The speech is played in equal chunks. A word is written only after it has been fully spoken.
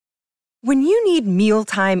When you need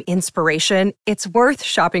mealtime inspiration, it's worth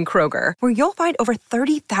shopping Kroger, where you'll find over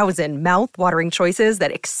 30,000 mouth-watering choices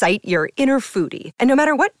that excite your inner foodie. And no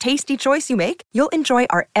matter what tasty choice you make, you'll enjoy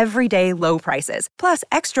our everyday low prices, plus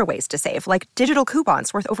extra ways to save, like digital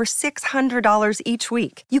coupons worth over $600 each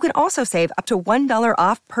week. You can also save up to $1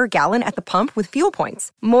 off per gallon at the pump with fuel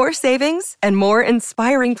points. More savings and more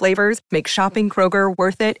inspiring flavors make shopping Kroger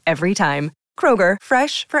worth it every time. Kroger,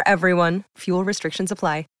 fresh for everyone. Fuel restrictions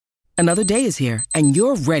apply. Another day is here, and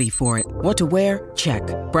you're ready for it. What to wear? Check.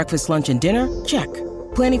 Breakfast, lunch, and dinner? Check.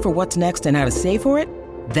 Planning for what's next and how to save for it?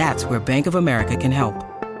 That's where Bank of America can help.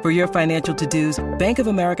 For your financial to-dos, Bank of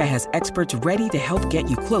America has experts ready to help get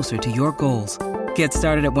you closer to your goals. Get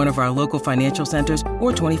started at one of our local financial centers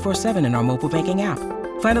or 24/7 in our mobile banking app.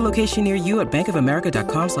 Find a location near you at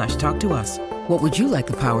bankofamerica.com/talktous. What would you like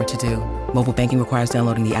the power to do? Mobile banking requires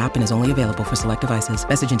downloading the app and is only available for select devices.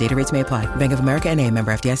 Message and data rates may apply. Bank of America N.A.,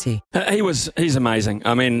 member FDIC. He's amazing.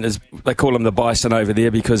 I mean, they call him the Bison over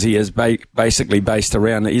there because he is basically based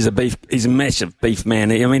around. He's a massive beef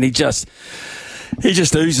man. I mean, he just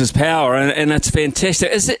oozes power, and it's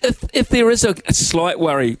fantastic. If there is a slight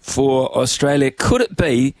worry for Australia, could it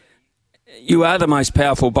be? You are the most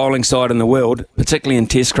powerful bowling side in the world, particularly in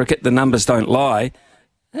Test cricket. The numbers don't lie.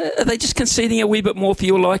 Are they just conceding a wee bit more for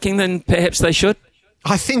your liking than perhaps they should?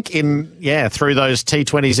 I think through those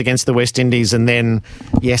T20s against the West Indies and then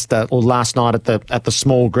last night at the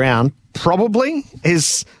small ground, probably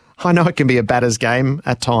is. I know it can be a batter's game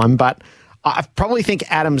at time, but I probably think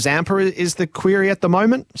Adam Zampa is the query at the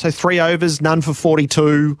moment. So 3 overs, none for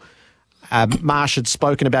 42. Marsh had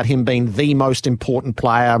spoken about him being the most important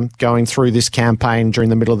player going through this campaign during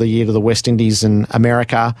the middle of the year to the West Indies and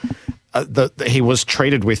America. He was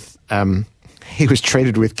treated with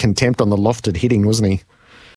contempt on the lofted hitting, wasn't he?